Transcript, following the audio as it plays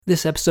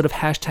This episode of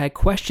Hashtag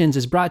Questions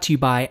is brought to you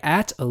by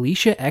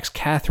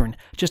 @AliciaXCatherine.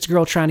 Just a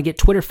girl trying to get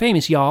Twitter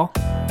famous, y'all.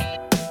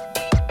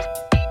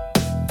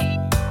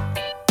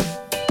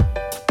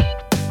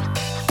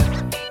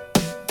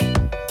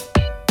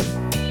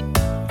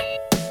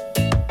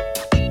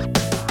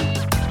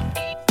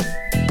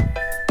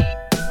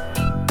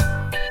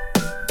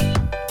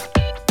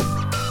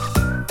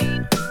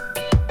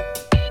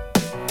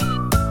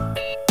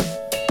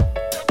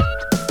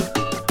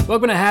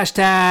 Welcome to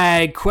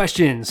Hashtag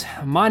Questions.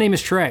 My name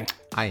is Trey.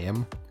 I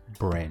am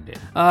Brandon.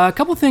 A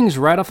couple things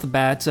right off the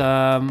bat.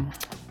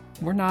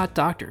 We're not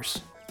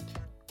doctors.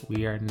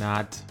 We are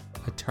not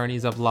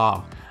attorneys of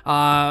law.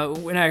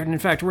 In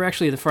fact, we're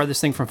actually the farthest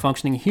thing from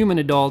functioning human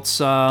adults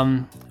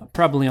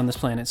probably on this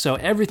planet. So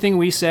everything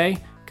we say,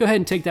 go ahead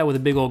and take that with a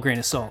big old grain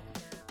of salt.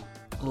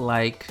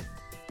 Like,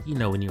 you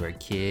know, when you were a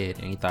kid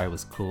and you thought it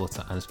was cool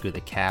to unscrew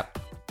the cap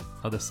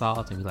of the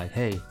salt and be like,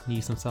 hey,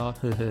 need some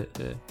salt?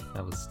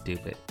 That was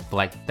stupid. But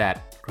like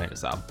that grain of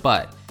salt.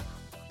 But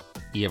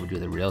you ever do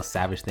the real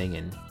savage thing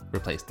and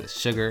replace the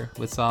sugar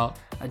with salt?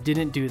 I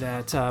didn't do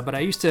that, but I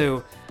used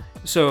to.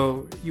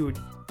 So you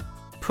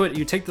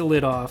take the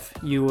lid off,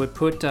 you would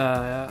put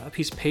a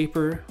piece of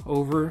paper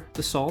over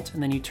the salt,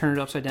 and then you turn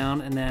it upside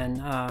down, and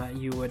then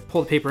you would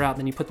pull the paper out, and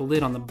then you put the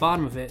lid on the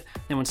bottom of it,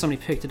 and when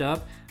somebody picked it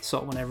up,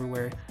 salt went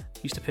everywhere.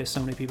 Used to piss so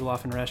many people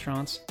off in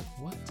restaurants.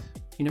 What?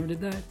 You never did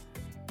that?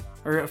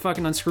 Or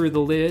fucking unscrew the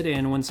lid,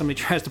 and when somebody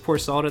tries to pour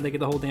salt in, they get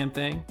the whole damn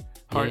thing.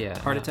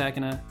 Heart attack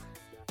in a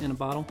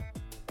bottle.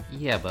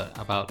 Yeah, but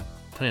about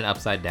putting it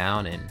upside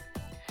down and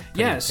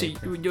yeah. So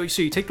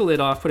you take the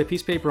lid off, put a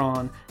piece of paper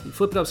on, you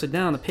flip it upside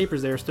down. The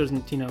paper's there, so it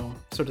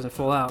doesn't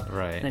fall out.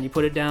 Right. And then you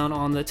put it down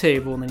on the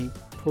table, and then you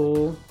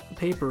pull the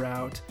paper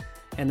out,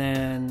 and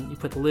then you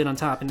put the lid on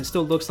top, and it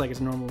still looks like it's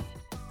a normal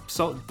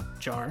salt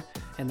jar.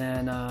 And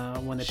then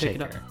when they pick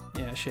it up,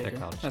 shaker.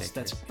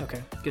 That's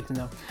okay. Good to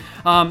know.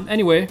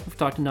 Anyway, we've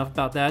talked enough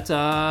about that.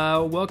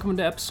 Welcome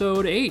to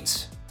episode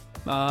 8.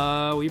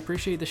 We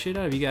appreciate the shit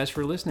out of you guys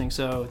for listening.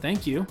 So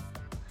thank you.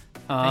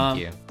 Thank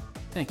you.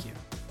 Thank you.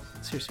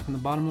 Seriously, from the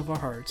bottom of our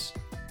hearts,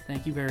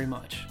 thank you very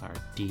much. Our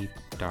deep,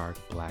 dark,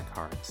 black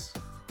hearts.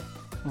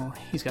 Well,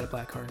 he's got a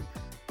black heart.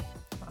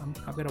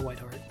 I've got a white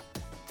heart.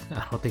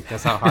 I don't think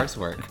that's how hearts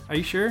work. Are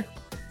you sure?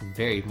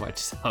 Very much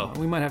so.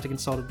 We might have to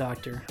consult a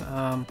doctor.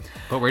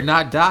 But we're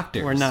not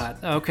doctors. We're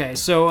not. Okay,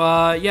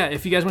 so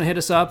if you guys want to hit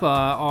us up,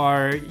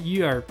 our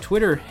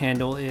Twitter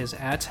handle is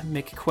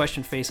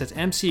 @McQuestionFace. That's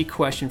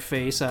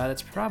MCQuestionFace.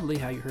 That's probably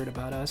how you heard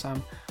about us.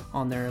 I'm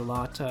on there a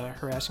lot,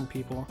 harassing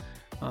people.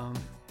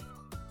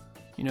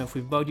 If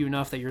we've bugged you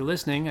enough that you're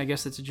listening, I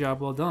guess it's a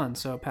job well done.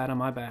 So pat on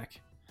my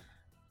back.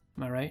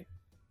 Am I right?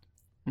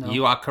 No.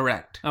 You are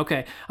correct.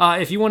 Okay.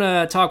 If you want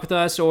to talk with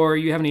us, or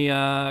you have any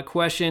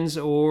questions,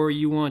 or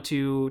you want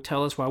to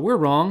tell us why we're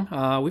wrong,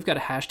 we've got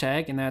a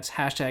hashtag, and that's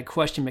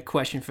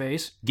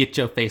 #QuestionMcQuestionFace. Get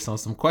your face on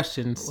some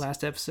questions.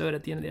 Last episode,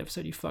 at the end of the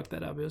episode, you fucked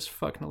that up. It was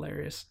fucking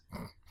hilarious.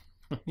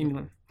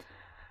 You're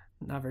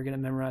not very good at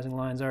memorizing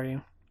lines, are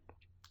you?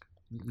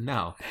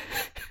 No.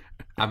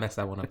 I messed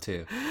that one up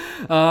too.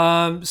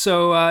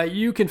 So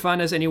you can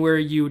find us anywhere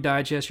you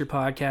digest your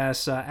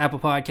podcasts, Apple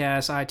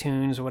Podcasts,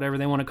 iTunes, or whatever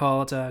they want to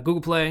call it,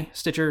 Google Play,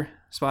 Stitcher,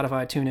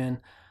 Spotify,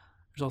 TuneIn.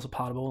 There's also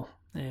Potable,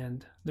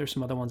 and there's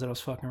some other ones that I was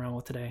fucking around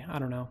with today. I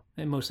don't know.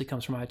 It mostly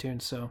comes from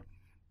iTunes, so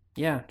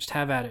yeah, just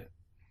have at it.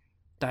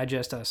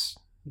 Digest us.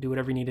 Do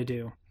whatever you need to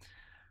do.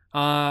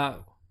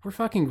 We're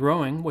fucking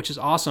growing, which is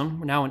awesome.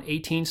 We're now in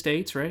 18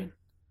 states, right?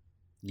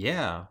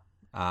 Yeah.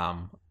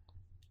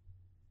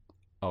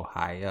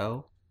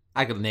 Ohio.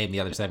 I could name the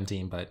other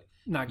 17, but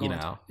not going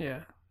to.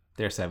 Yeah.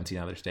 There are 17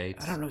 other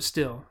states. I don't know.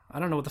 Still,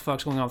 I don't know what the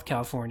fuck's going on with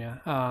California.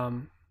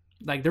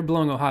 They're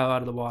blowing Ohio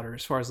out of the water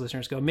as far as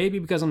listeners go. Maybe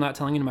because I'm not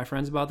telling any of my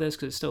friends about this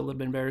because it's still a little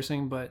bit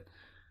embarrassing, but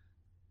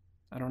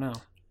I don't know.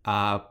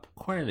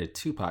 According to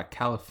Tupac,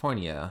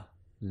 California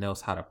knows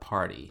how to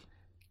party.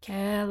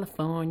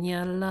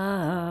 California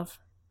love.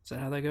 Is that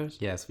how that goes?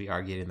 Yes, we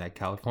are getting that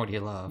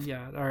California love.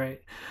 Yeah. All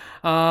right.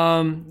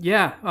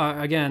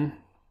 Again.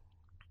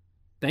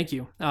 Thank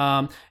you.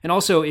 And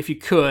also, if you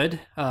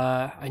could,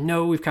 I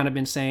know we've kind of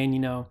been saying,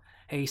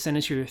 hey, send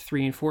us your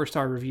 3 and 4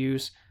 star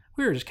reviews.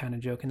 We were just kind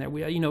of joking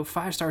that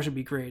 5 stars would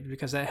be great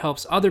because that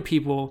helps other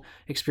people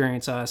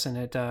experience us, and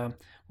it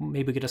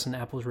maybe get us on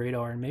Apple's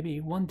radar, and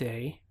maybe one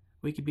day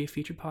we could be a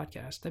featured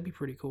podcast. That'd be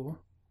pretty cool.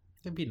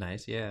 It'd be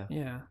nice, yeah.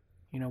 Yeah.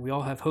 We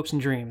all have hopes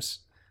and dreams.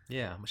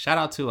 Yeah. Shout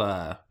out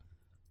to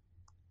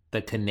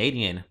the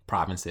Canadian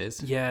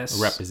provinces, yes,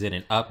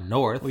 represented up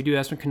north. We do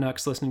have some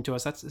Canucks listening to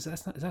us. That's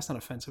not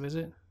offensive, is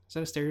it? Is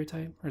that a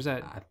stereotype, or is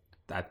that?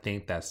 I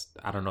think that's.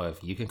 I don't know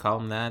if you can call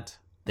them that.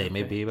 They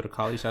may be able to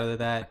call each other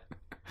that.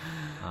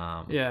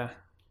 Yeah.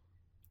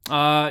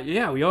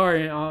 We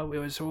are.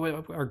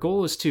 Our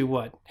goal is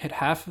to hit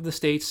half of the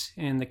states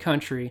in the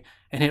country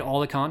and hit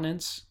all the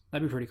continents.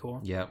 That'd be pretty cool.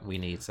 Yeah, we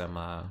need some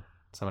of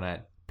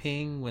that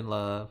Penguin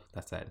Love.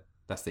 That's that.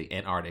 That's the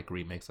Antarctic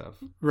remix of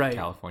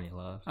California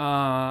Love.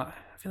 I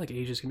feel like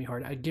Asia's going to be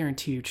hard. I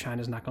guarantee you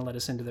China's not going to let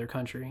us into their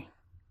country.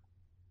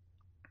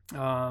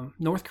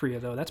 North Korea,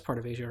 though, that's part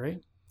of Asia,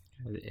 right?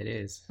 It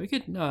is. We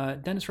could,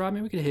 Dennis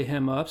Rodman, we could hit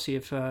him up, see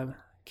if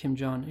Kim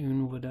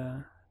Jong-un would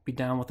be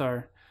down with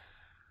our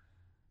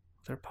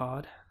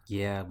pod.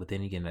 Yeah, but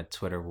then you get in a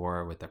Twitter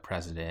war with the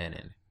president,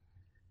 and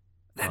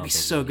That'd be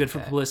so good for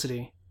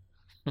publicity.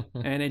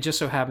 And it just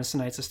so happens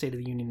tonight's the State of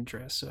the Union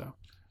address, so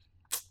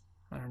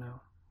I don't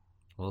know.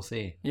 We'll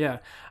see. Yeah.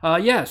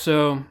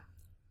 So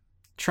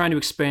trying to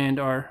expand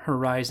our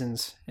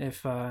horizons,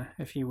 if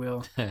you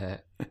will.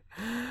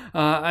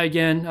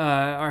 Again,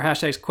 our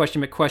hashtag's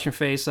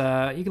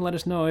 #QuestionMcQuestionFace. You can let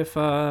us know if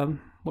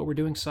what we're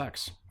doing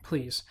sucks,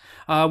 please.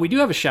 We do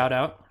have a shout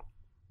out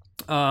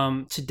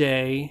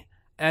today.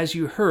 As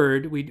you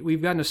heard,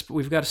 we've got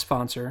a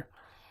sponsor.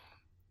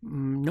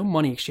 No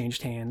money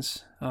exchanged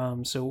hands,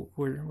 so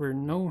we're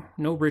no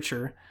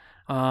richer,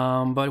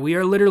 but we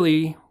are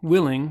literally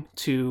willing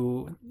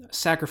to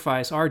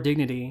sacrifice our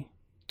dignity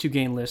to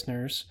gain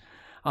listeners,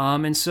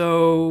 and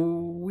so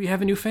we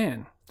have a new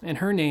fan, and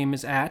her name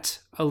is at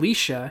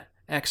Alicia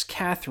X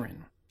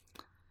Catherine,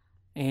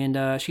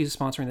 and she's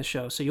sponsoring the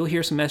show. So you'll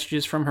hear some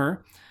messages from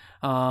her,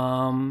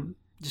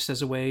 just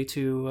as a way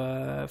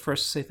to for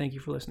us to say thank you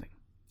for listening.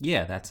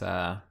 Yeah, that's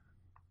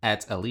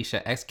at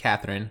Alicia X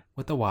Catherine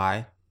with a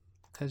Y.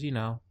 Because,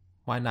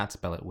 why not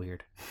spell it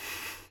weird?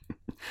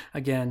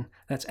 Again,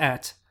 that's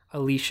at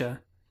Alicia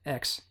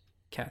X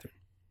Catherine.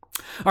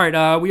 All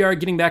right, we are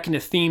getting back into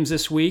themes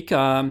this week.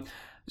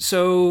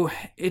 So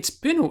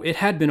it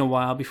had been a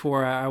while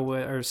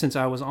before since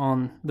I was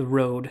on the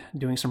road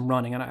doing some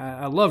running, and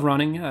I love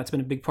running. It's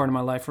been a big part of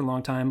my life for a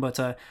long time. But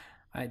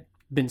I've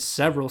been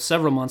several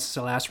months since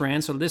I last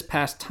ran. So this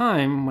past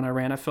time when I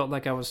ran, I felt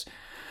like I was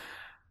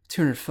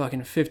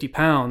 250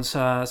 pounds,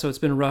 so it's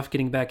been rough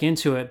getting back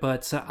into it,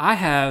 but I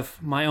have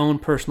my own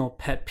personal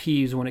pet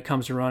peeves when it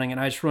comes to running,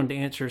 and I just wanted to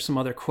answer some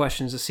other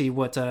questions to see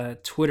what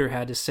Twitter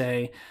had to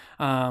say.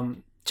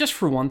 Just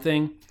for one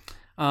thing,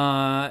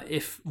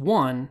 if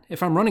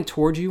I'm running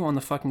towards you on the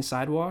fucking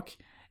sidewalk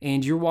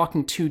and you're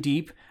walking too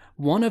deep,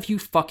 one of you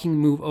fucking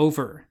move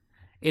over.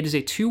 It is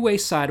a two-way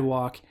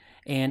sidewalk,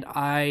 and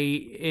I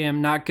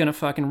am not gonna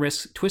fucking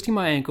risk twisting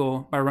my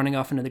ankle by running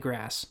off into the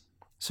grass.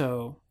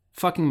 So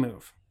fucking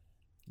move.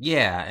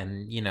 Yeah,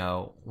 and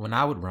when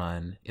I would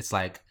run, it's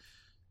like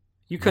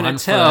you couldn't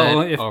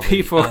tell if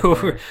people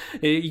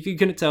you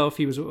couldn't tell if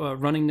he was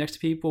running next to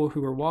people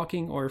who were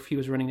walking or if he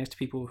was running next to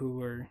people who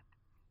were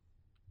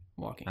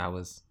walking. I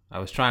was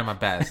trying my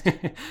best.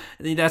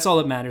 That's all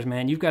that matters,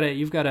 man. You've got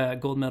a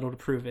gold medal to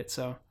prove it.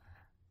 So,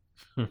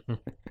 you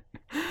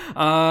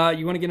want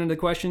to get into the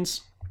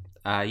questions?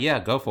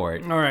 Yeah, go for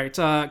it. All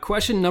right.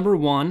 Question number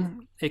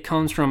 1. It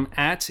comes from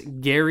at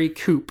Gary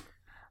Coop,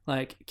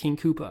 like King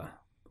Koopa,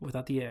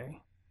 without the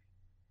A,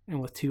 and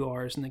with 2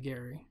 R's in the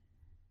Gary.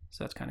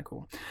 So that's kind of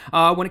cool.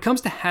 When it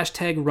comes to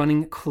hashtag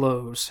running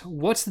clothes,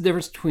 what's the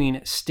difference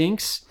between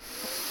stinks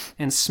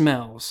and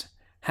smells?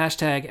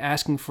 Hashtag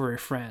asking for a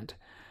friend.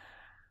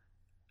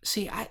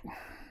 See,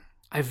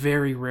 I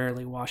very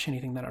rarely wash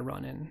anything that I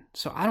run in,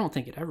 so I don't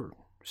think it ever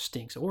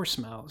stinks or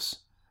smells.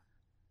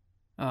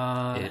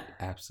 It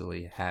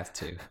absolutely has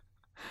to.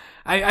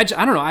 I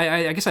don't know.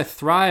 I guess I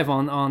thrive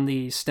on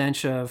the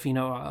stench of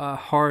a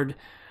hard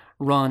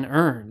run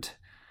earned.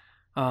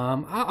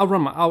 I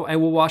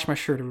will wash my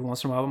shirt every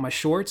once in a while, but my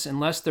shorts,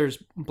 unless there's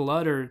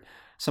blood or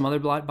some other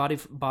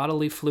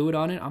bodily fluid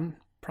on it, I'm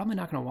probably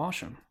not going to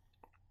wash them.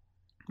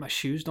 My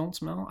shoes don't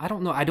smell. I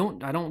don't know. I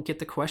don't get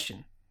the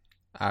question.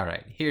 All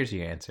right, here's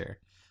your answer.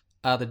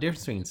 The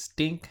difference between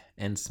stink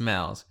and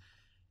smells.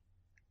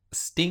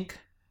 Stink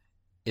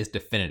is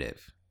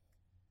definitive.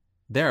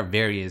 There are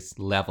various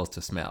levels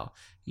to smell.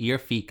 Your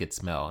feet could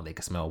smell. They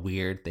could smell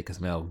weird. They could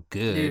smell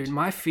good. Dude,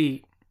 my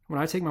feet, when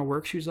I take my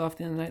work shoes off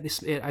the end of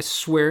the night, I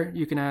swear,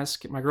 you can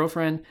ask my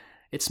girlfriend,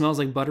 it smells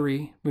like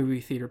buttery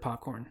movie theater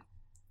popcorn.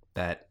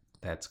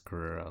 That's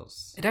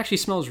gross. It actually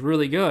smells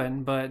really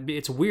good, but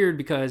it's weird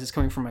because it's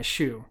coming from my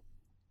shoe.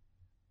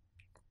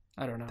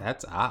 I don't know.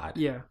 That's odd.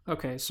 Yeah.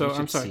 Okay. So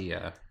I'm sorry. See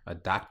a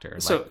doctor,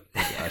 like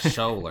a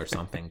shoal or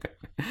something.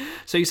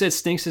 So you said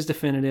stinks is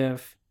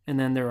definitive, and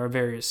then there are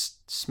various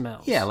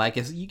smells. Yeah, like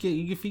if you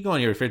go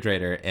in your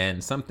refrigerator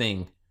and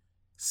something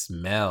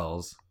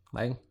smells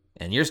like,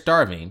 and you're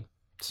starving,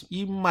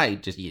 you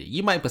might just eat it.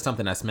 You might put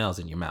something that smells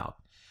in your mouth.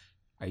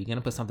 Are you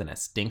gonna put something that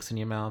stinks in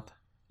your mouth?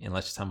 And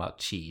let's just talk about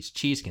cheese.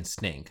 Cheese can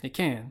stink. It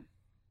can.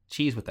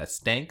 Cheese with that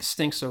stank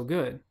stinks so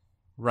good.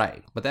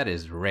 Right, but that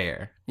is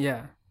rare.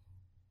 Yeah.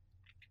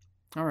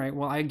 All right.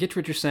 Well, I get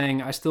what you're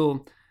saying. I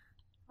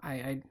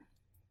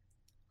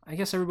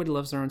guess everybody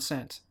loves their own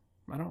scent.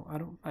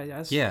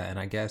 Yeah, and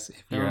I guess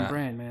if their you're own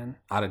brand, man.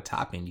 Out of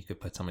topping, you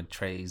could put some of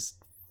Trey's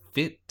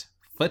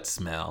foot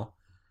smell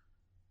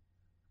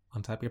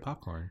on top of your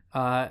popcorn.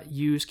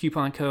 Use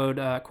coupon code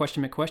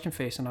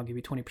QuestionMcQuestionFace, and I'll give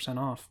you 20%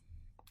 off.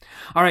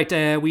 All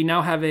right. We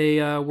now have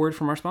a word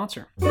from our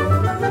sponsor.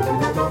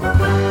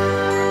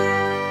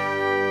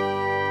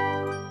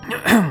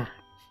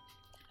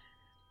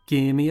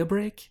 Give me a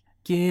break.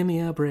 Give me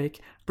a break.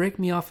 Break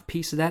me off a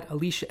piece of that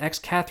Alicia X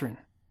Catherine.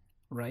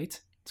 Right?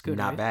 It's good.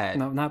 Not right? bad.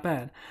 No, not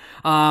bad.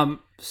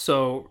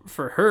 So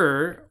for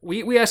her,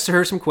 we asked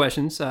her some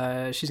questions.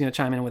 She's going to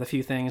chime in with a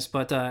few things,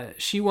 but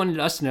she wanted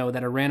us to know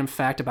that a random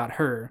fact about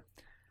her: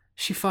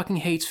 she fucking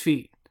hates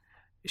feet.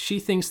 She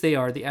thinks they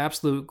are the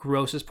absolute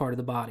grossest part of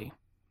the body.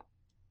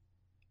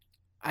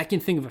 I can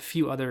think of a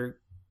few other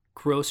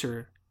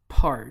grosser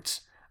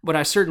parts, but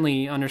I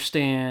certainly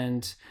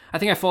understand. I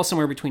think I fall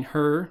somewhere between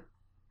her,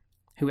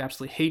 who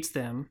absolutely hates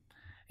them,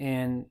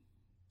 and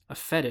a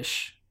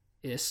fetishist.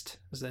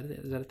 Is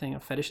that a thing? A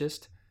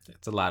fetishist?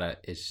 It's a lot of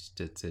it's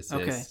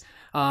Okay.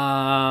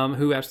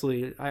 Who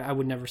absolutely, I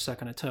would never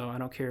suck on a toe. I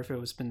don't care if it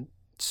was been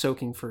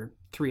soaking for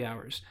 3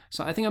 hours.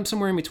 So I think I'm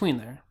somewhere in between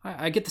there.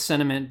 I get the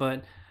sentiment,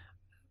 but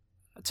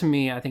to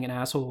me, I think an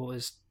asshole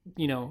is,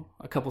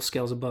 a couple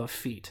scales above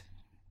feet.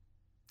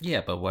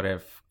 Yeah, but what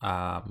if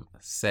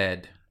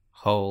said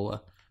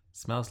hole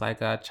smells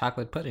like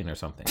chocolate pudding or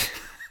something?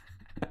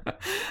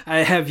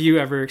 Have you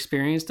ever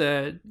experienced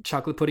a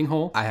chocolate pudding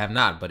hole? I have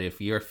not, but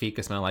if your feet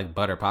could smell like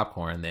butter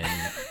popcorn, then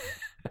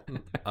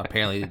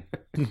apparently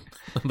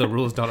the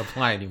rules don't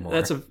apply anymore.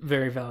 That's a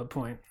very valid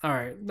point. All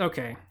right.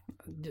 Okay.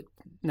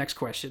 Next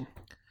question.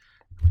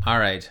 All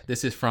right.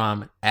 This is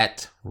from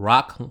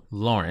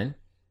 @RockLauren.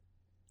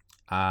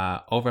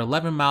 Over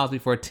 11 miles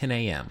before 10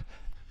 a.m.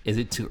 Is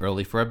it too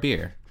early for a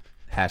beer?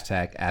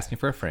 Hashtag asking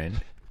for a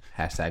friend.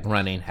 Hashtag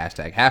running.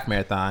 Hashtag half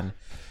marathon.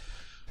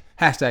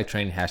 Hashtag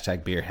training.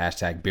 Hashtag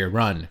beer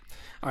run.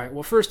 All right.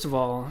 Well, first of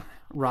all,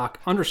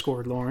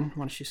 Rock_Lauren. Why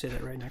don't you say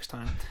that right next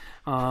time?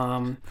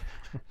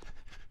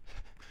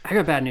 I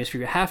got bad news for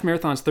you. Half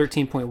marathon's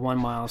 13.1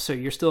 miles, so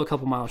you're still a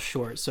couple miles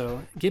short.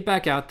 So get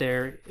back out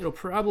there. It'll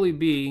probably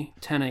be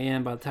 10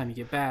 a.m. by the time you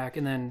get back,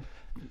 and then,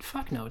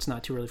 fuck no, it's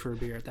not too early for a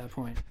beer at that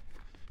point.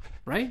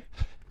 Right?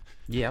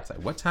 Yeah, I was like,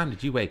 what time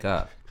did you wake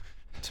up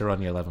to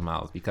run your 11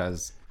 miles?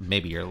 Because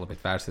maybe you're a little bit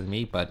faster than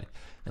me, but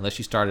unless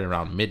you started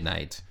around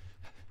midnight,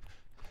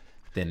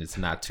 then it's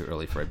not too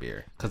early for a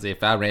beer. Because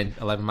if I ran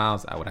 11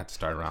 miles, I would have to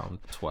start around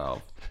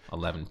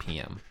 11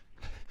 p.m.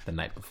 the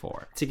night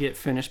before. To get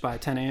finished by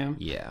 10 a.m.?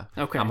 Yeah.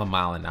 Okay. I'm a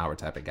mile an hour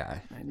type of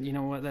guy. You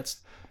know what?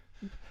 That's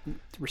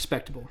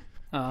respectable.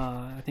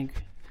 I think...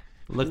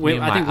 Look me in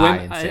my eye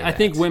and say I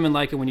think women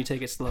like it when you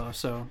take it slow,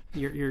 so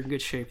you're in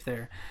good shape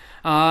there.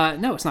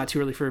 No, it's not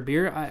too early for a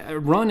beer.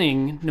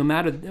 Running, no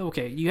matter...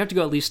 Okay, you have to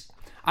go at least...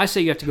 I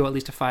say you have to go at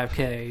least a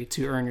 5K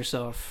to earn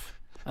yourself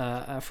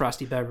a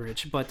frosty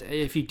beverage. But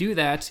if you do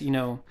that,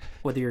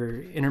 whether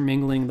you're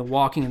intermingling the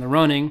walking and the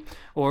running,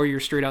 or you're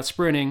straight out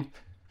sprinting,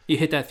 you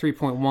hit that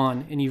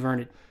 3.1 and you've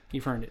earned it.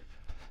 You've earned it.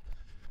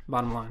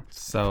 Bottom line.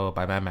 So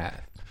by my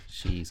math,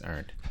 she's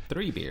earned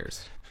 3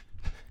 beers.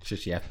 Should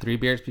she have 3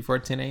 beers before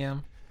 10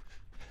 a.m.?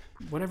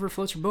 Whatever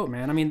floats your boat,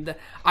 man. I mean,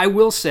 I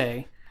will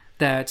say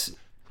that,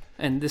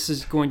 and this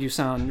is going to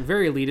sound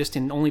very elitist,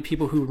 and only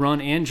people who run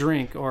and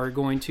drink are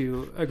going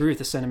to agree with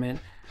the sentiment.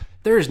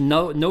 There is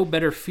no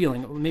better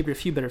feeling, maybe a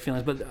few better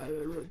feelings, but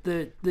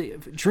the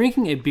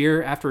drinking a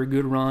beer after a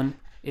good run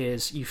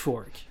is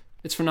euphoric.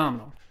 It's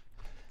phenomenal.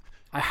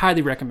 I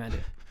highly recommend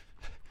it.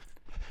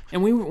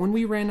 And when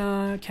we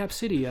ran Cap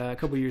City a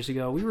couple years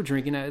ago, we were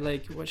drinking at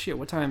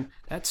what time?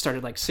 That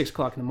started like 6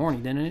 o'clock in the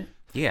morning, didn't it?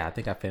 Yeah, I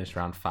think I finished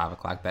around 5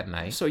 o'clock that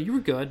night. So you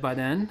were good by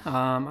then.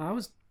 I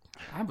was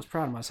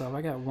proud of myself.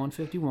 I got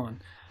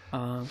 151.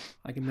 I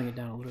can bring it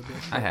down a little bit.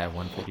 I had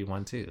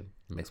 151 too,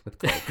 mixed with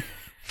Coke.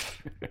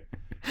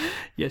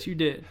 Yes, you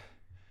did.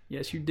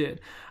 Yes, you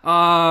did.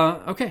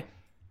 Okay.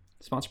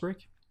 Sponsor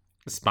break?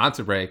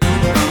 Sponsor break.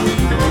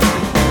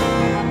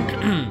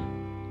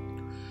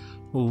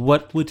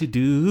 What would you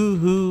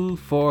do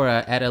for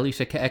at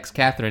Alicia X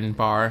Catherine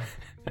bar?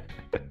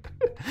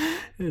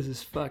 This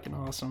is fucking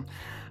awesome.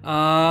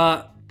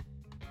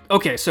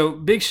 Okay, so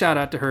big shout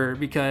out to her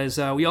because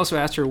we also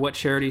asked her what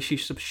charity she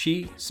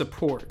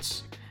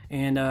supports.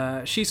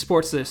 And she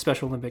supports the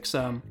Special Olympics.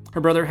 Her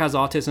brother has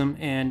autism,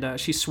 and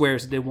she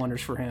swears it did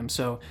wonders for him.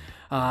 So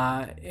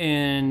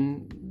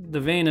in the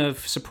vein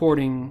of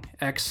supporting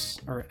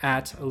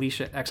at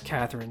Alicia X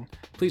Catherine,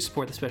 please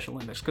support the Special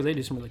Olympics because they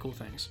do some really cool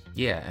things.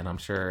 Yeah, and I'm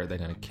sure they're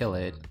going to kill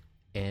it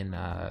in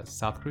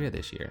South Korea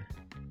this year.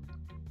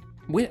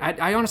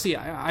 I honestly,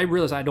 I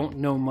realize I don't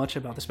know much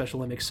about the Special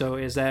Olympics. So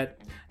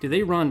do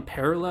they run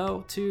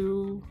parallel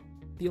to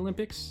the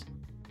Olympics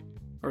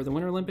or the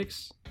Winter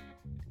Olympics?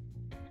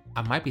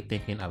 I might be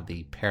thinking of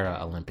the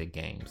Paralympic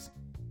Games.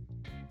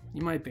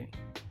 You might be.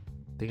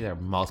 I think there are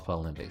multiple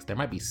Olympics. There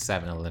might be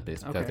 7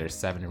 Olympics because there's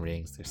 7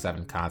 rings, there's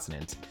 7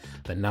 continents.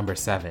 The number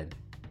 7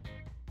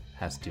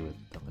 has to do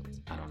with the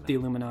Olympics. I don't know. The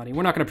Illuminati.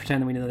 We're not going to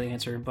pretend that we know the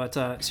answer, but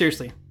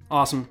seriously,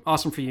 awesome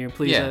for you.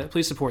 Please,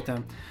 please support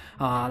them.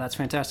 That's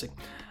fantastic.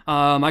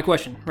 My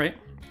question, right?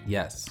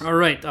 Yes. All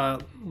right.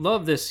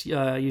 Love this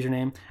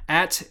username.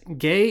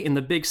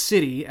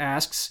 @GayInTheBigCity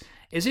asks,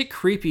 is it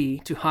creepy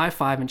to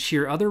high-five and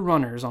cheer other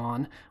runners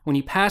on when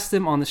you pass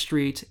them on the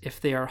street if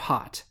they are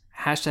hot?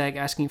 Hashtag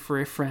asking for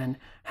a friend.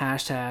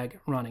 Hashtag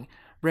running.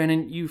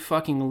 Brandon, you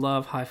fucking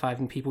love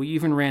high-fiving people. You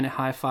even ran a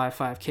high-five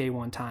 5K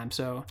one time,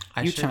 so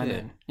you chime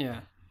in. Yeah.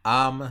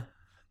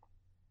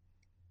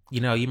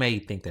 You may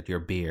think that your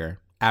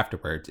beer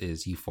afterwards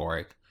is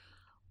euphoric,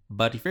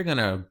 but if you're going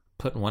to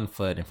put one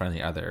foot in front of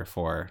the other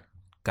for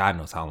God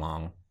knows how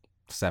long,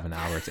 7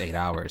 hours, 8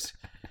 hours,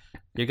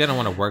 you're going to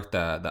want to work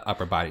the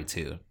upper body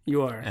too.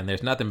 You are. And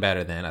there's nothing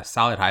better than a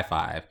solid high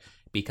five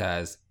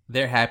because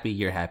they're happy,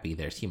 you're happy.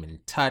 There's human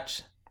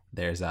touch.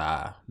 There's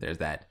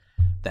that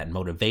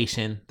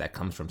motivation that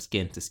comes from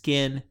skin to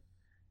skin.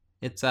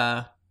 It's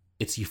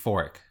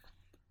euphoric,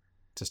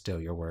 to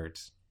steal your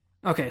words.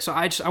 Okay, so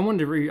I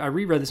wanted to I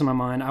reread this in my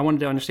mind. I wanted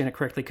to understand it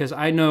correctly because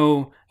I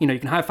know, you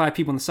can high five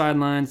people on the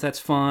sidelines. That's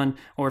fun.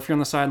 Or if you're on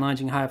the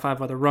sidelines, you can high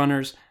five other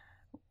runners.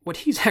 What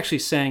he's actually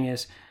saying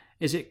is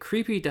it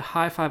creepy to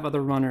high five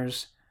other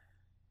runners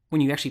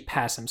when you actually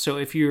pass them? So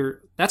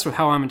that's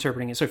how I'm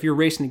interpreting it. So if you're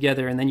racing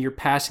together and then you're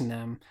passing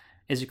them,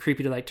 is it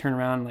creepy to like turn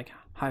around and like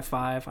high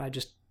five? I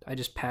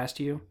just passed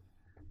you.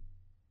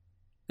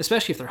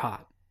 Especially if they're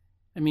hot.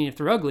 I mean, if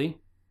they're ugly,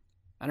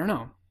 I don't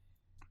know.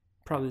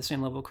 Probably the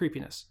same level of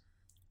creepiness.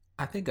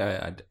 I think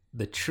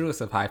the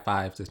truest of high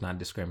fives does not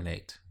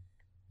discriminate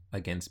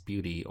against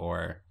beauty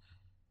or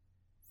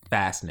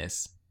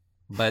fastness.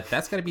 But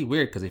that's got to be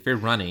weird because if you're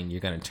running,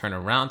 you're going to turn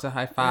around to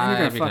high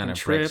five. You're going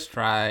to break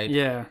stride.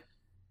 Yeah.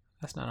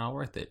 That's not all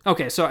worth it.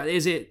 Okay, so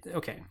is it...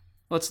 Okay,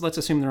 let's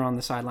assume they're on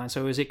the sideline.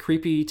 So is it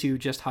creepy to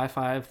just high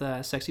five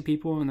the sexy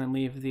people and then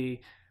leave the,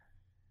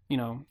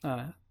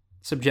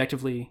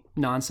 subjectively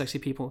non-sexy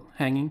people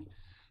hanging?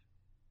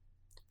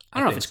 I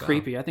don't know if it's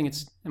creepy. I think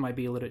it might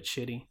be a little bit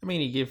shitty. I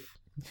mean,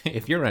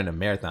 if you're running a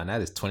marathon, that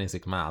is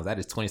 26 miles. That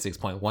is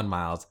 26.1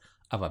 miles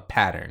of a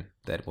pattern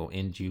that will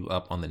end you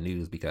up on the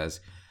news because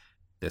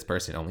this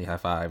person only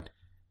high-fived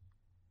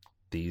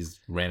these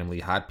randomly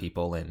hot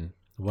people and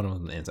one of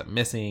them ends up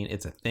missing.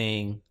 It's a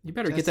thing. You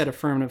better get that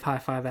affirmative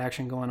high-five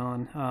action going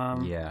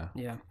on. Yeah.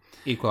 Yeah.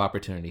 Equal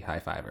opportunity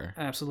high-fiver.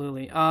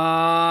 Absolutely.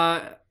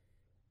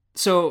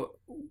 So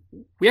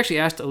we actually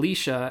asked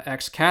Alicia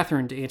X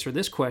Catherine to answer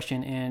this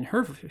question, and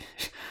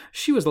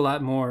she was a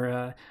lot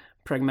more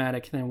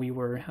pragmatic than we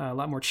were, a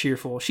lot more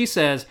cheerful. She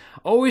says,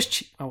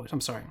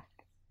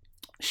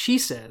 She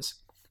says,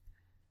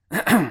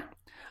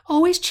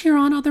 always cheer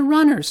on other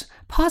runners.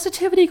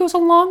 Positivity goes a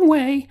long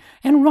way,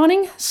 and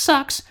running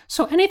sucks,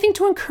 so anything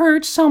to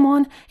encourage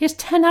someone is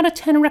 10 out of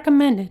 10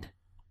 recommended.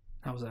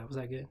 How was that? Was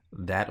that good?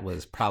 That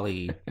was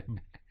probably...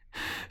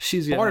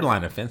 She's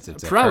borderline offensive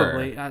to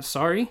probably. her.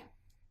 Sorry.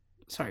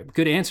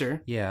 Good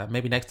answer. Yeah,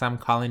 maybe next time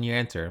call in your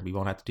answer. We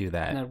won't have to do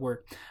that. That'd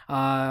work.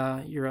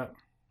 You're up.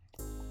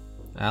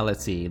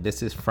 Let's see.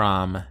 This is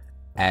from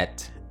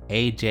at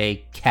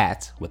AJ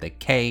Cat with a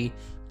K,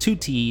 2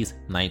 T's,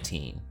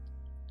 19.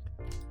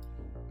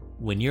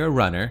 When you're a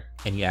runner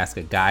and you ask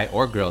a guy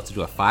or girl to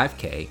do a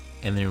 5K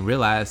and then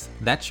realize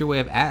that's your way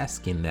of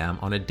asking them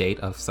on a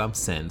date of some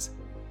sense,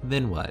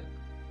 then what?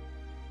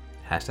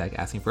 Hashtag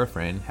asking for a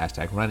friend,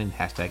 hashtag running,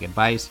 hashtag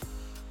advice,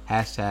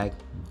 hashtag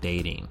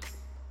dating.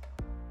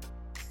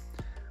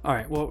 All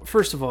right. Well,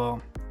 first of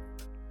all,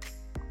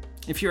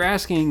 if you're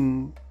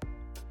asking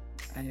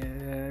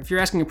a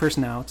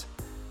person out,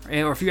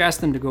 or if you ask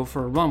them to go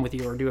for a run with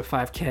you or do a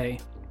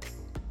 5K,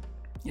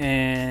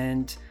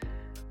 and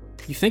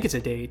you think it's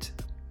a date,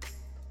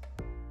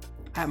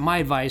 my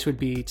advice would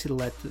be to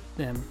let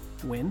them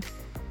win,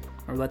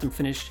 or let them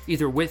finish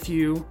either with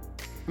you.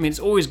 I mean, it's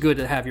always good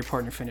to have your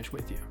partner finish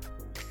with you.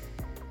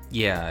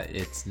 Yeah,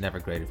 it's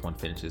never great if one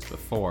finishes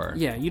before.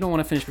 Yeah, you don't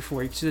want to finish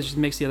before. It just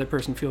makes the other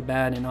person feel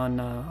bad and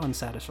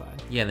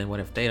unsatisfied. Yeah, then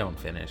what if they don't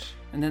finish?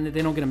 And then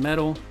they don't get a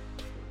medal.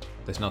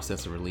 There's no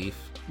sense of relief.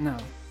 No.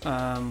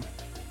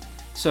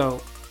 So,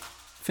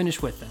 finish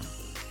with them.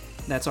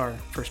 That's our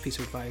first piece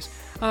of advice.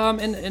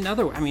 Running,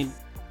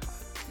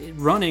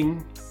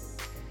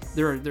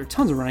 there are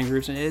tons of running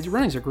groups, and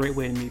running's a great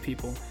way to meet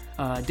people,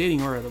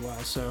 dating or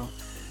otherwise. So,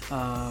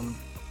 I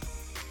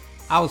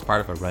was part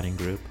of a running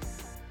group.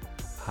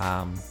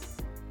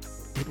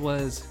 It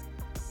was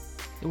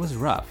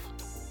rough.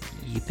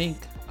 You think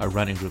a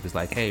running group is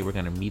like, hey, we're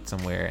gonna meet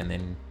somewhere and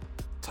then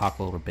talk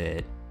a little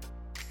bit,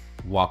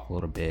 walk a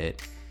little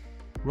bit,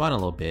 run a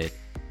little bit.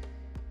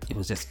 It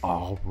was just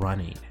all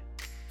running.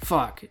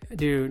 Fuck,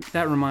 dude,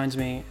 that reminds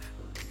me.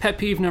 Pet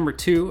peeve number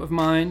 2 of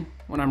mine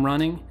when I'm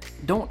running,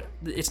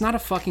 it's not a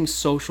fucking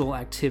social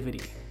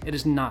activity. It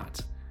is not.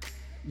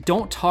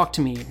 Don't talk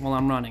to me while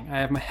I'm running. I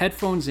have my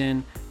headphones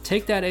in.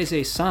 Take that as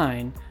a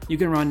sign. You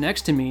can run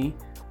next to me.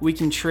 We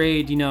can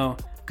trade,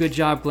 good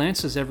job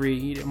glances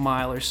every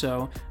mile or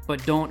so,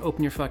 but don't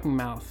open your fucking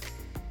mouth.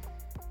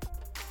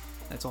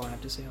 That's all I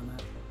have to say on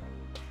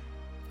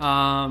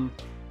that.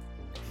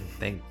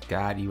 Thank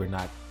God you were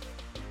not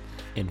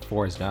in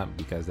Forrest Gump,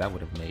 because that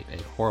would have made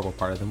a horrible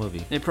part of the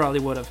movie. It probably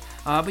would have.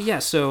 But yeah,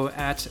 so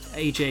at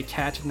AJ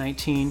Cat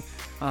 19,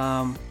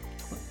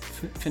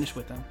 finish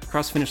with them.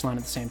 Cross the finish line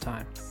at the same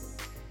time.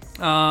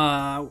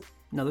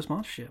 Another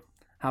sponsorship.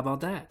 How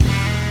about that?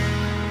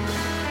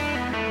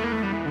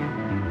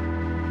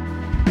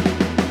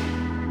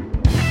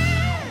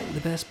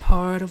 The best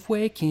part of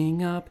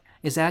waking up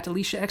is at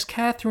Alicia X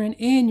Catherine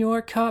in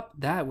your cup.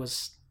 That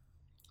was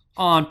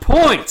on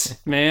point,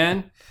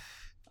 man.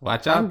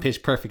 Watch out,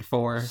 Pitch Perfect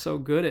 4. So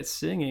good at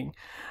singing.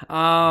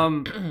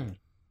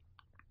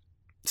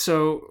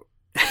 So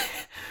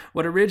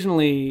what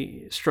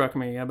originally struck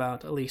me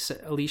about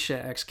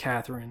Alicia X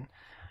Catherine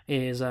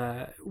is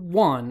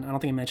one, I don't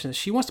think I mentioned this,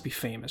 she wants to be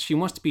famous. She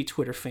wants to be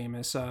Twitter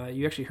famous.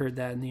 You actually heard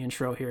that in the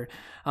intro here,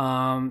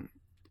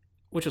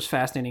 which was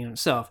fascinating in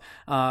itself.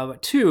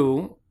 But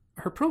two,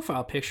 her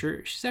profile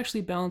picture, she's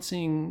actually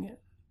balancing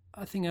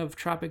a thing of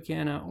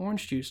Tropicana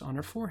orange juice on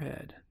her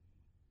forehead.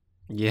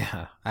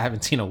 Yeah, I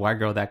haven't seen a white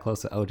girl that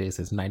close to OJ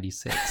since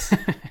 96.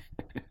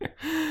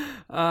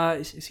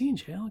 Is he in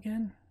jail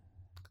again?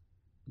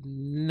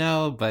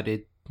 No, but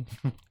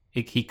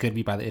he could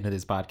be by the end of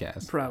this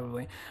podcast.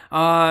 Probably.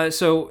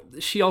 So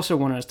she also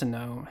wanted us to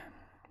know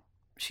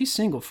she's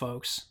single,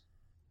 folks.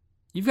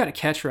 You've got a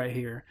catch right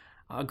here.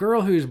 A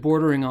girl who's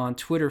bordering on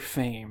Twitter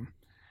fame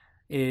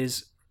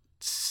is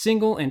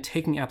single and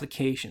taking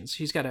applications.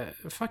 She's got a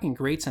fucking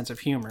great sense of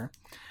humor.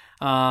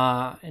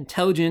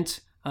 Intelligent.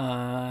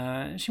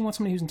 She wants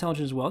somebody who's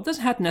intelligent as well. It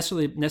doesn't have to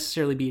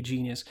necessarily be a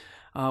genius.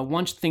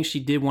 One thing she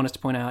did want us to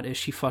point out is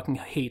she fucking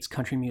hates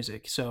country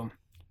music. So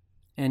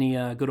any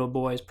good old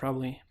boys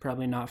probably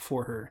not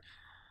for her.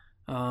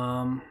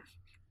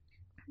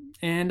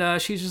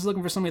 And she's just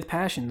looking for somebody with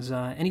passions.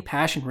 Any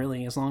passion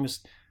really, as long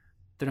as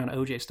they're not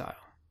OJ style.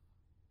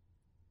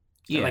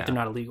 Yeah, like they're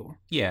not illegal.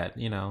 Yeah,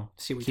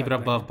 keep it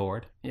above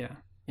board. Yeah.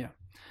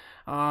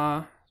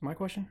 My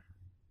question?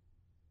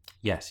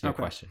 Yes, your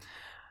question.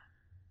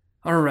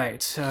 All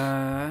right.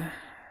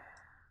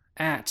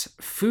 At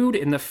Food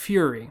in the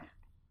Fury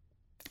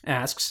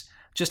asks,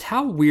 just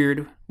how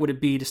weird would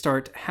it be to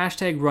start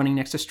hashtag running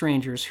next to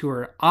strangers who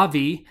are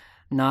avi,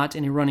 not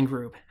in a running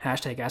group?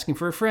 Hashtag asking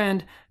for a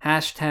friend.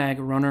 Hashtag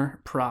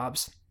runner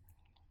probs.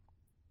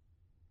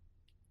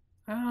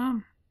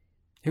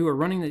 Who are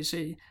running, they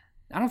say,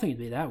 I don't think it'd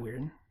be that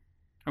weird.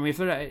 I mean,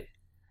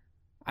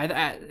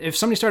 if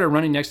somebody started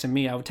running next to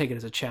me, I would take it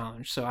as a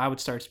challenge. So I would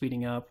start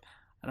speeding up.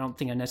 I don't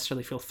think I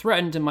necessarily feel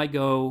threatened. It might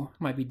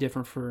be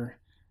different for,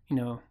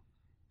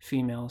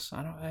 females.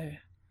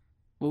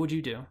 What would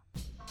you do?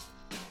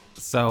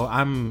 So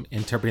I'm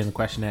interpreting the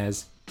question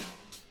as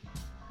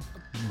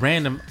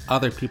random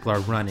other people are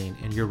running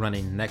and you're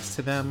running next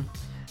to them.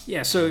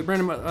 Yeah, so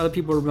random other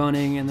people are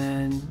running and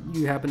then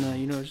you happen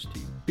to, just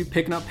be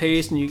picking up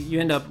pace and you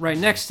end up right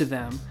next to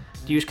them.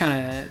 Do you just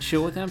kind of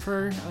chill with them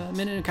for a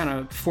minute and kind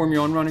of form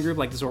your own running group,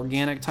 like this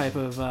organic type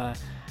of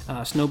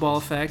snowball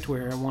effect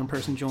where one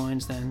person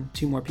joins, then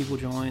two more people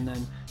join,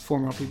 then four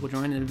more people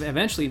join, and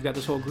eventually you've got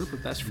this whole group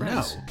of best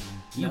friends?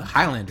 No, you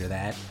Highlander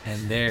that,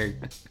 and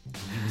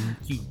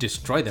you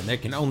destroy them. There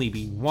can only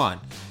be one.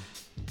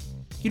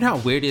 You know how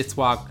weird it is to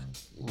walk,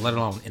 let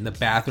alone in the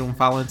bathroom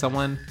following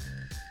someone?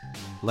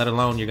 Let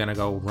alone you're going to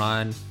go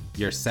run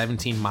your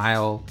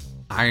 17-mile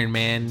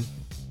Ironman.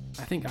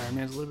 I think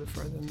Ironman's a little bit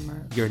further than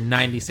that. Your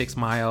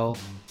 96-mile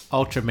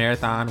ultra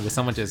marathon with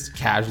someone just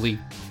casually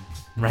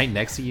right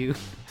next to you.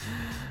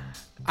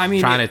 I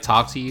mean, trying to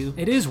talk to you.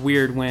 It is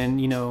weird when,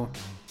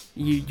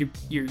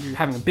 you're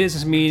having a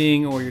business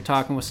meeting or you're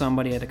talking with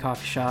somebody at a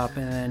coffee shop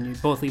and then you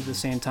both leave at the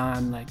same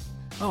time, like,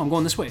 oh, I'm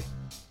going this way.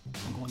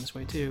 I'm going this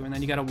way too. And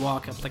then you got to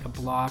walk up like a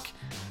block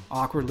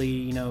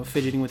awkwardly,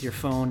 fidgeting with your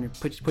phone. You're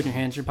putting your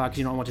hands in your pockets.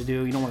 You don't know what to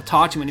do. You don't want to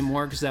talk to him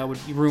anymore because that would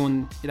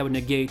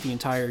negate the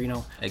entire,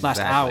 last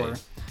hour.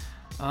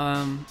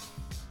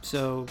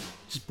 So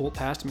just bolt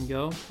past him and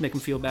go. Make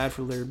them feel bad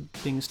for their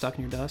being stuck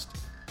in your dust.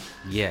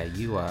 Yeah,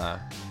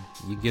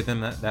 you give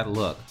them that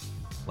look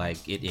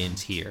like it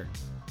ends here.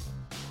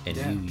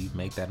 And you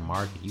make that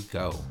mark and you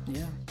go.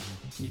 Yeah.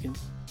 You can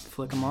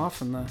flick them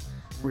off in the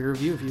rear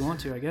view if you want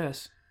to, I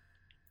guess.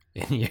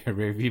 In your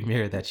rear view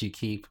mirror that you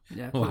keep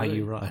while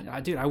you run.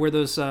 I wear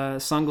those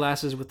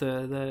sunglasses with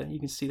the you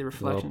can see the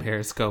reflection. Little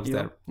periscopes.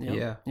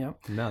 Yep.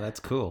 No, that's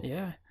cool.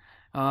 Yeah.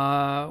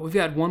 We've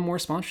got one more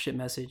sponsorship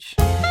message.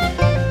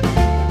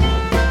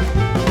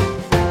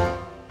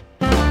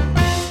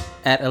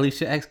 At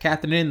Alicia X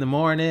Catherine in the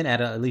morning, at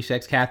Alicia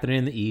X Catherine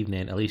in the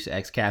evening, Alicia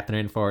X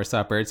Catherine for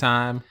supper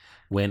time.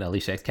 When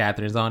Alicia X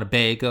Catherine's on a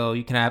bagel,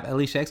 you can have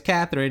Alicia X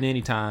Catherine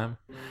anytime.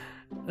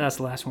 That's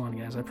the last one,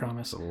 guys, I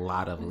promise. A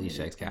lot of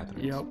Alicia X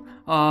Catherine. Yep.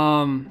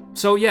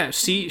 So yeah,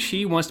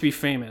 she wants to be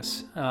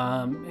famous.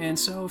 And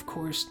so of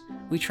course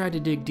we tried to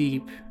dig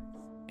deep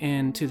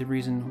into the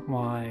reason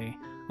why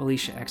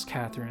Alicia X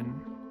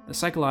Catherine, the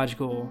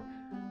psychological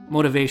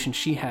motivation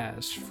she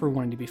has for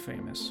wanting to be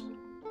famous.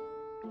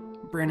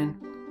 Brandon,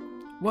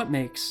 what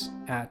makes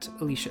at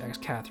Alicia X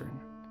Catherine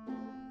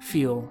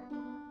feel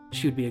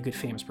she would be a good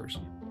famous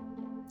person?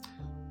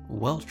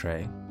 Well,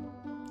 Trey,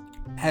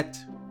 at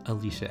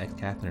Alicia X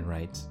Catherine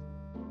writes,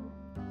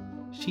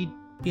 she'd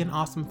be an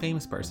awesome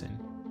famous person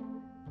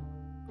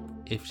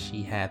if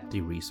she had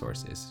the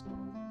resources.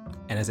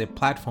 And as a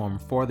platform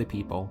for the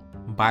people,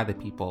 by the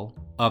people,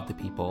 of the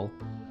people,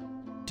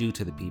 due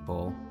to the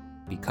people,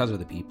 because of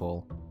the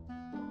people,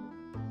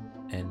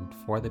 and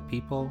for the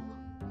people,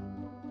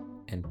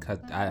 and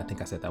I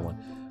think I said that one.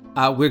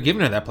 We're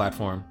giving her that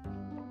platform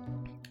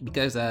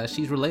because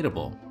she's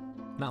relatable.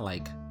 Not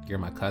like you're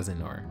my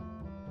cousin or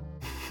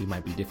We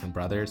might be different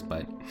brothers,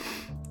 but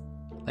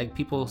like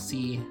people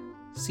see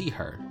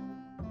her,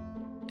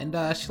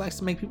 and she likes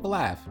to make people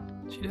laugh.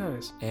 She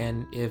does.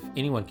 And if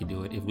anyone can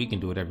do it, if we can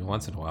do it every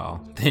once in a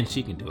while, then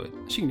she can do it.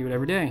 She can do it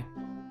every day.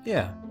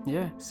 Yeah.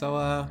 Yeah.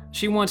 So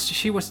she wants to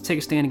take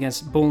a stand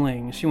against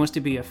bullying. She wants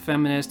to be a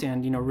feminist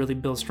and, you know, really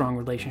build strong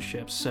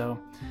relationships. So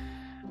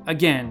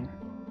again,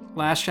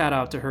 last shout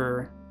out to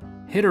her.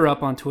 Hit her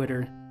up on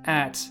Twitter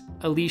at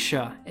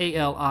Alicia,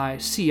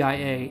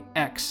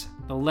 ALICIAX,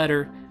 the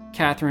letter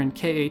Catherine,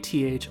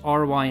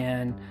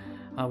 KATHRYN.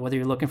 Whether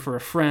you're looking for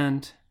a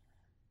friend,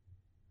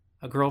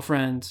 a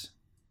girlfriend,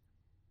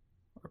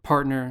 a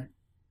partner,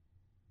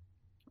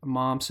 a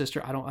mom,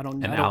 sister, I don't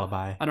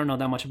alibi. I don't know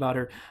that much about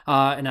her.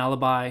 An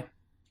alibi.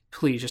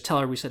 Please just tell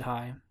her we said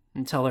hi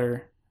and tell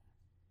her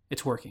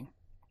it's working.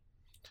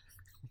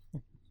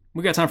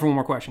 We got time for one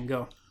more question.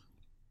 Go.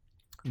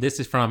 This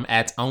is from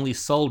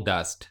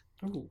 @OnlySoulDust.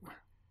 Ooh.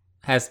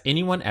 Has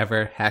anyone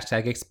ever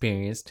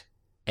 #experienced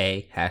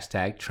a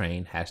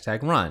 #train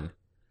 #run?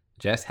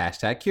 Just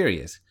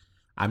 #curious.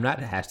 I'm not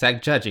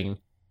 #judging,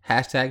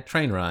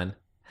 #train run,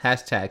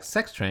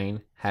 #sex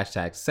train,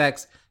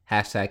 #sex,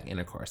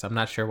 #intercourse. I'm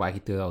not sure why he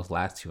threw those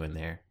last two in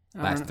there,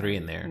 last three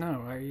in there.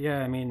 No,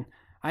 I mean,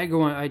 I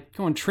go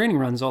on training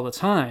runs all the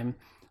time.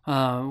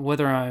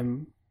 Whether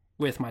I'm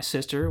with my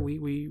sister,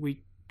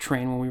 we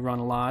train when we run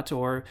a lot,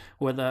 or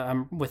whether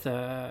I'm with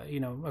a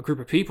group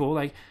of people.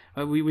 Like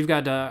we've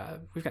got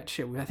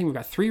shit. I think we've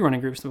got 3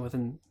 running groups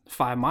within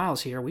 5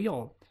 miles here.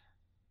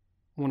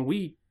 When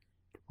we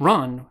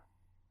run,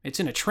 it's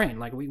in a train.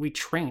 Like we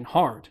train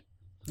hard.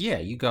 Yeah,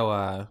 you go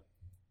all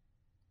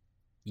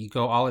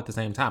at the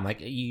same time.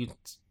 Like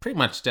it's pretty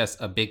much just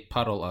a big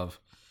puddle of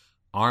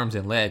arms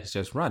and legs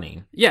just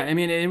running. Yeah, I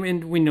mean,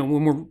 and we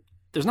know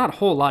there's not a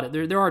whole lot of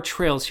there are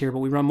trails here, but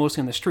we run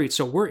mostly on the streets,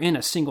 so we're in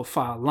a single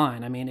file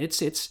line. I mean,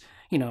 it's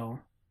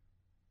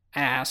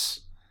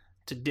ass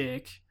to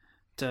dick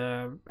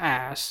to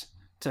ass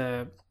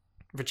to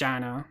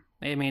vagina.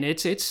 I mean,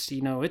 it's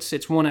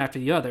one after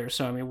the other.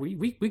 So I mean,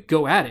 we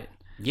go at it.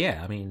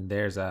 Yeah, I mean,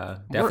 there's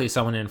definitely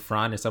someone in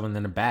front and someone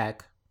in the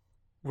back.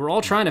 We're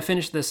all trying to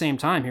finish at the same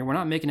time here. We're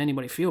not making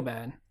anybody feel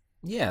bad.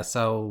 Yeah,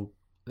 so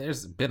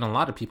there's been a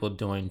lot of people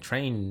doing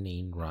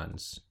train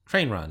runs.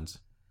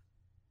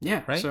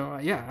 Yeah, right. So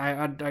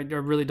I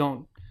really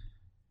don't.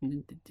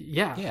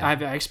 Yeah. I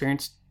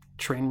experienced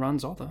train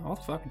runs all the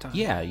fucking time.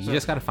 Yeah, you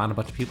just got to find a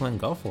bunch of people and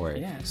go for it.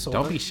 Yeah,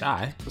 don't be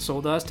shy. The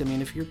Soul Dust. I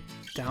mean, if you're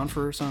down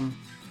for some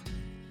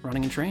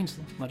running in trains,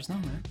 let us know,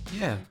 man.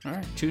 Yeah. All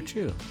right.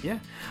 Choo. Yeah.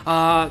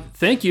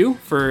 Thank you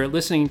for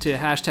listening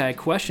to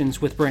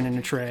 #Questions with Brandon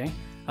and Trey.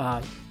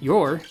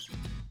 You're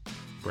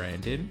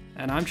Brandon.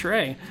 And I'm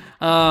Trey.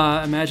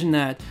 Imagine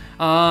that.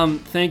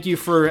 Thank you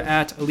for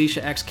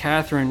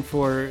 @AliciaXCatherine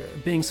for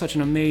being such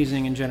an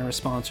amazing and generous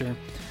sponsor.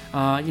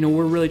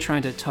 We're really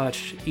trying to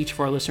touch each of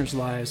our listeners'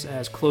 lives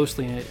as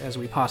closely as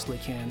we possibly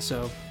can.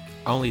 So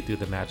only through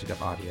the magic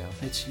of audio.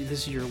 This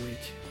is your week.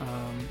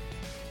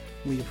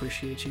 We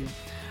appreciate you.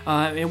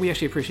 And we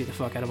actually appreciate the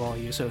fuck out of all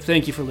of you. So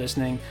thank you for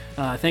listening.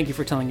 Thank you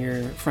for telling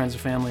your friends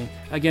and family.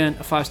 Again,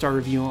 a 5-star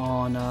review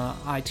on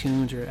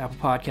iTunes or Apple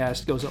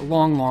Podcasts goes a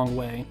long, long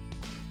way.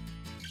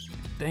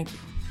 Thank you.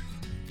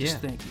 Yeah. Just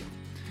thank you.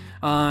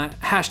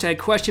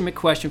 #Question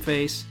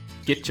McQuestionface.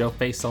 Get your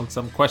face on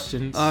some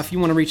questions. If you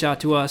want to reach out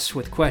to us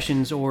with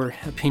questions or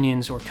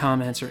opinions or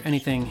comments or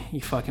anything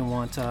you fucking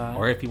want.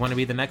 Or if you want to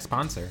be the next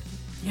sponsor.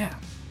 Yeah.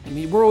 I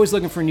mean, we're always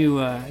looking for new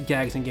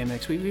gags and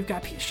gimmicks. We've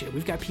got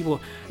people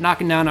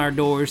knocking down our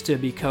doors to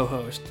be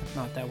co-host.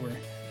 Not that we're,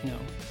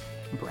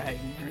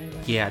 bragging or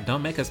anything. Yeah,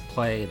 don't make us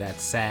play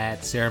that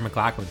sad Sarah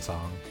McLachlan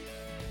song.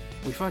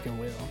 We fucking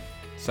will.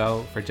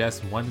 So, for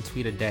just 1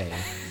 tweet a day,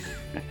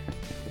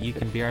 you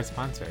can be our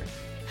sponsor.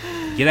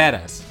 Get at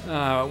us.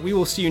 We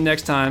will see you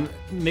next time.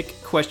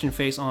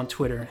 McQuestionface on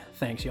Twitter.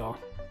 Thanks, y'all.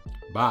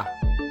 Bye.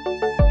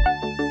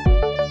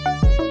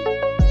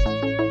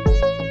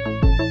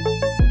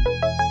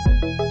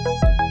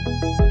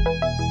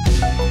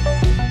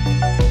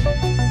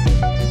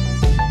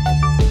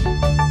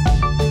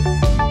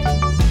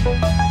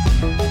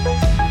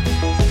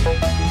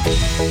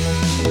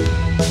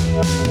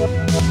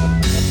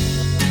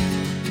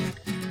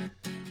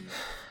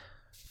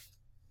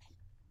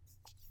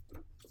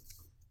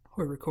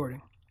 We're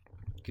recording.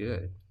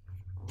 Good.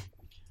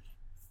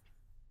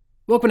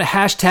 Welcome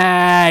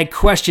to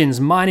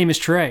 #Questions. My name is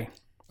Trey.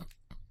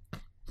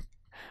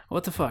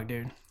 What the fuck,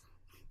 dude?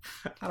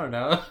 I don't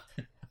know.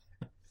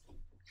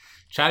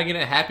 Try to get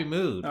in a happy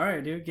mood. All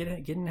right, dude. Get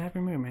in a happy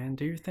mood, man.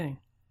 Do your thing.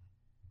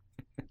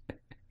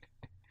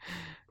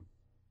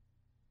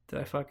 Did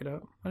I fuck it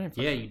up? I didn't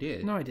fuck it up. You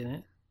did. No, I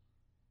didn't.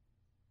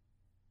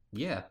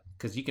 Yeah,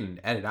 because you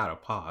can edit out a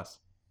pause.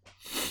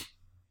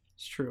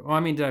 It's true. Oh, I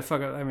mean, did I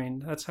fuck up? I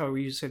mean, that's how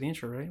we used to say the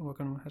intro, right?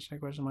 Welcome to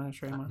 #Questions. My name is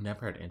Trey. I've never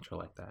heard an intro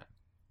like that.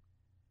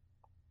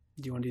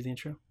 Do you want to do the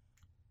intro?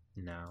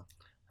 No.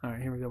 All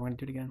right, here we go. We're going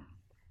to do it again.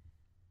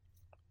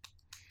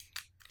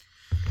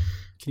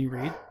 Can you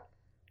read?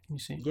 Can you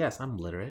see? Yes, I'm literate.